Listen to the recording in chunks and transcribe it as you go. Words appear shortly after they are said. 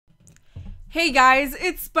Hey guys,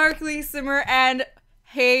 it's Sparkly Simmer and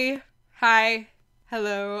hey, hi,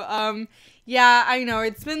 hello. Yeah, I know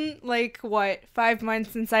it's been like 5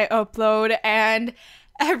 months since I upload and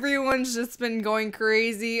everyone's just been going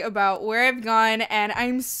crazy about where I've gone and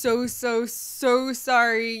I'm so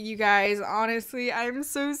sorry, you guys. Honestly, I'm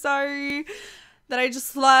so sorry that I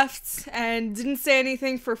just left and didn't say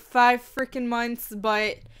anything for 5 freaking months,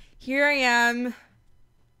 but here I am,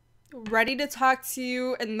 ready to talk to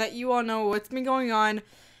you and let you all know what's been going on.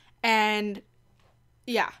 And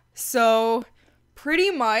yeah, so pretty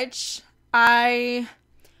much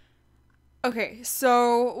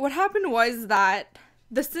so what happened was that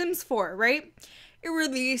The Sims 4, right? It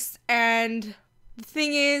released, and the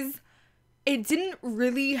thing is, it didn't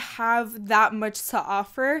really have that much to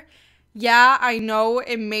offer. Yeah, I know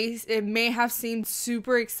it may have seemed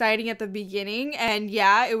super exciting at the beginning, and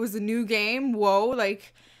yeah, it was a new game. Whoa,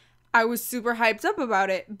 like I was super hyped up about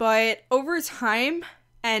it, but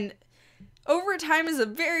and over time is a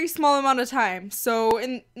very small amount of time. So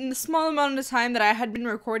in the small amount of time that I had been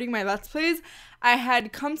recording my Let's Plays, I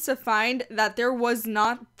had come to find that there was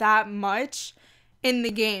not that much in the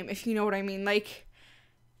game, if you know what I mean. Like,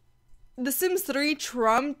 The Sims 3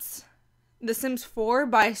 trumped The Sims 4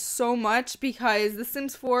 by so much because The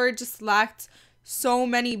Sims 4 just lacked so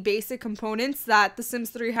many basic components that The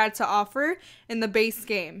Sims 3 had to offer in the base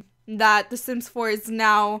game that The Sims 4 is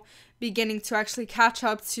now beginning to actually catch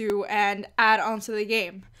up to and add onto the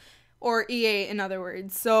game, or EA in other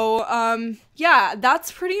words. So yeah,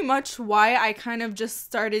 that's pretty much why I kind of just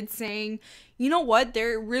started saying, you know what,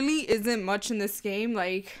 there really isn't much in this game.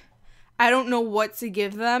 Like, I don't know what to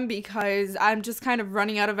give them because I'm just kind of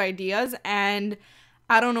running out of ideas and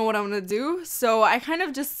I don't know what I'm gonna do. So I kind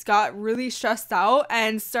of just got really stressed out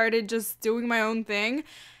and started just doing my own thing.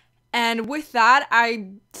 And with that,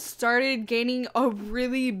 I started gaining a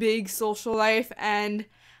really big social life and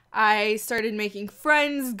I started making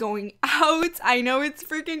friends, going out. I know it's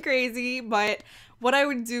freaking crazy, but what I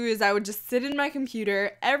would do is I would just sit in my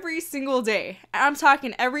computer every single day. I'm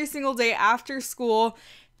talking every single day after school,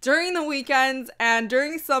 during the weekends, and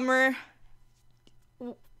during summer.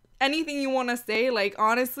 Anything you want to say, like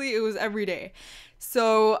honestly, it was every day.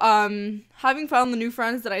 So, having found the new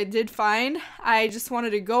friends that I did find, I just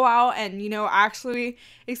wanted to go out and, actually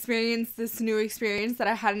experience this new experience that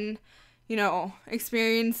I hadn't,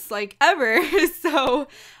 experienced like ever. So,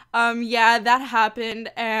 yeah, that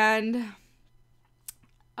happened. And,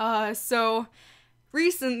 so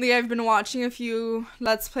recently I've been watching a few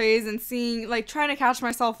Let's Plays and seeing, like, trying to catch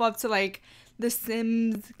myself up to, like, the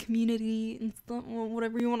Sims community and stuff,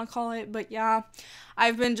 whatever you want to call it. But yeah,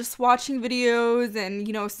 I've been just watching videos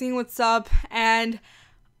and, seeing what's up, and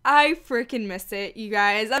I freaking miss it, you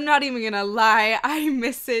guys. I'm not even gonna lie, I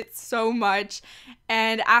miss it so much.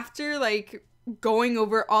 And after, like, going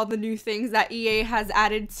over all the new things that EA has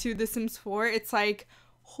added to The Sims 4, it's like,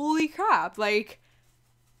 holy crap, like,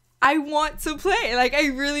 I want to play. Like, I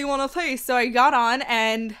really want to play. So I got on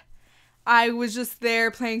and I was just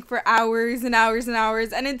there playing for hours and hours and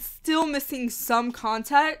hours, and it's still missing some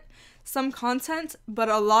content, but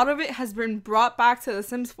a lot of it has been brought back to The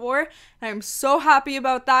Sims 4, and I'm so happy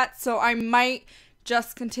about that. So I might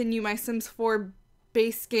just continue my Sims 4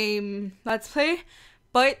 base game Let's Play,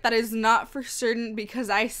 but that is not for certain because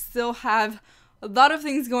I still have a lot of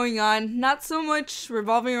things going on, not so much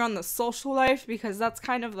revolving around the social life because that's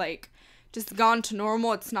kind of like just gone to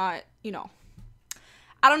normal. It's not,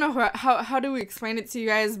 I don't know how do we explain it to you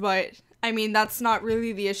guys, but I mean, that's not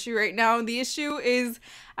really the issue right now. The issue is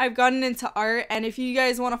I've gotten into art, and if you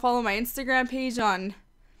guys want to follow my Instagram page on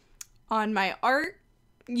my art,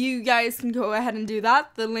 you guys can go ahead and do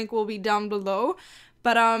that. The link will be down below.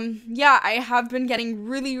 But yeah, I have been getting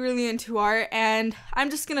really into art, and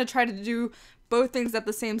I'm just gonna try to do both things at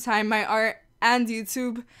the same time, my art and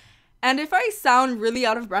YouTube. And if I sound really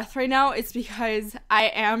out of breath right now, it's because I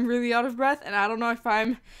am really out of breath, and I don't know if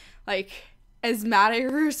I'm, like,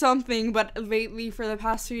 asthmatic or something, but lately, for the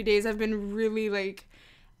past few days, I've been really, like,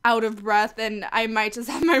 out of breath, and I might just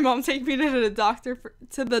have my mom take me to the doctor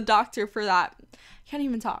for that. I can't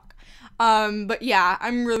even talk. But yeah,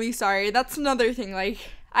 I'm really sorry. That's another thing, like,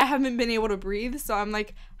 I haven't been able to breathe, so I'm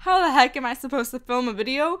like, how the heck am I supposed to film a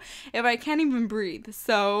video if I can't even breathe?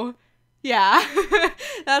 So yeah,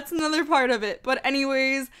 that's another part of it. But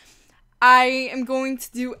anyways, I am going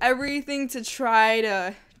to do everything to try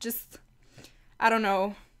to just, I don't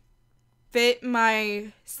know, fit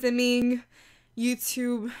my simming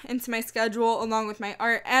YouTube into my schedule along with my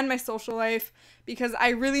art and my social life because I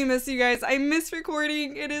really miss you guys. I miss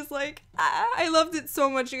recording. It is like, I loved it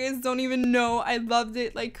so much. You guys don't even know. I loved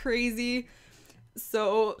it like crazy.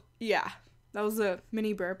 So yeah. that was a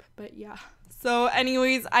mini burp, but yeah. So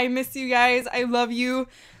anyways, I miss you guys. I love you.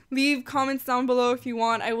 Leave comments down below if you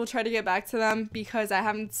want. I will try to get back to them because I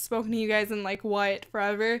haven't spoken to you guys in like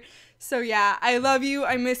forever. So yeah, I love you.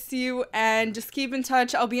 I miss you, and just keep in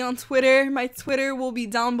touch. I'll be on Twitter. My Twitter will be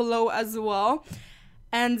down below as well.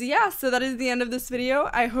 And yeah, so that is the end of this video.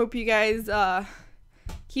 I hope you guys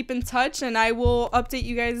keep in touch, and I will update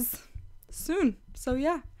you guys soon. So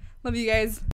yeah, love you guys.